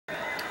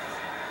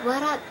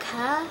What up,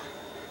 Ka?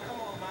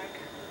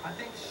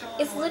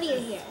 It's Lydia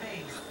here.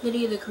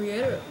 Lydia the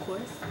creator, of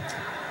course.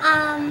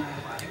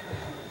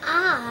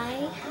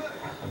 I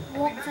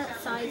walked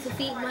outside to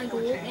feed my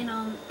dog and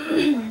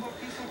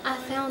I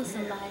found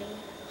somebody.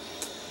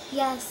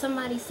 Yes,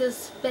 somebody so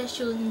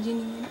special and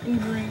genuine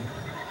and green.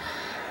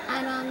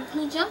 And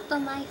he jumped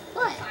on my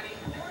foot.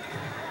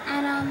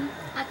 And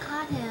I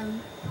caught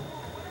him.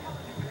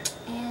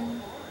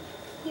 And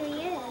here he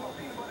is.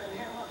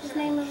 His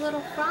name is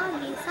Little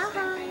Froggy.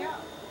 Hi.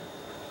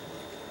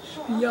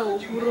 Yo,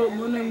 what up?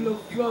 My name is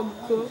Little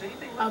Froggy.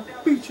 I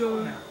beat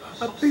you.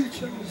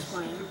 He's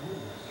playing.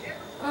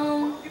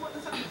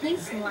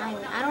 He's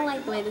slimy. I don't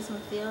like the way this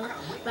one feels,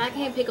 but I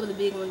can't pick up the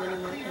big ones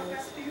anymore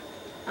because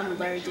I'm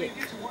allergic,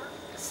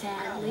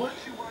 sadly.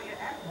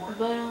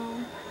 But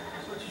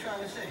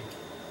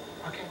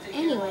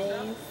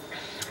anyways,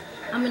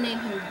 I'm gonna name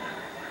him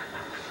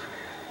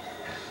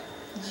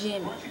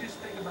Jimmy.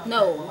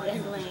 No,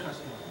 that's lame.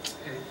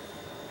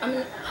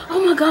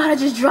 Oh my God! I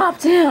just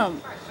dropped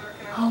him.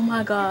 Oh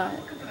my God.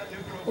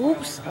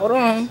 Oops. Hold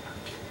on.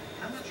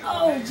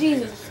 Oh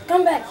Jesus!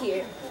 Come back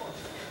here.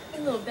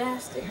 You little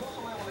bastard.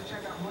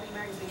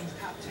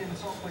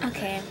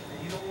 Okay.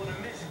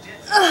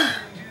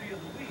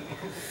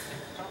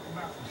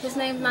 His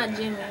name's not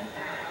Jimmy.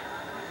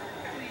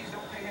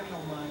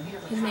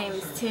 His name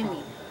is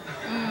Timmy.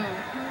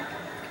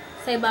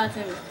 Say bye,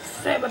 Timmy.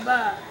 Say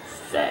bye-bye.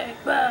 Say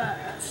bye.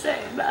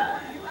 Say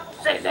bye.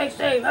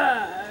 Say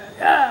bye.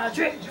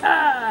 Trick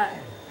time.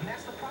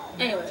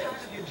 Anyway.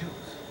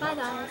 Bye,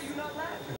 guys.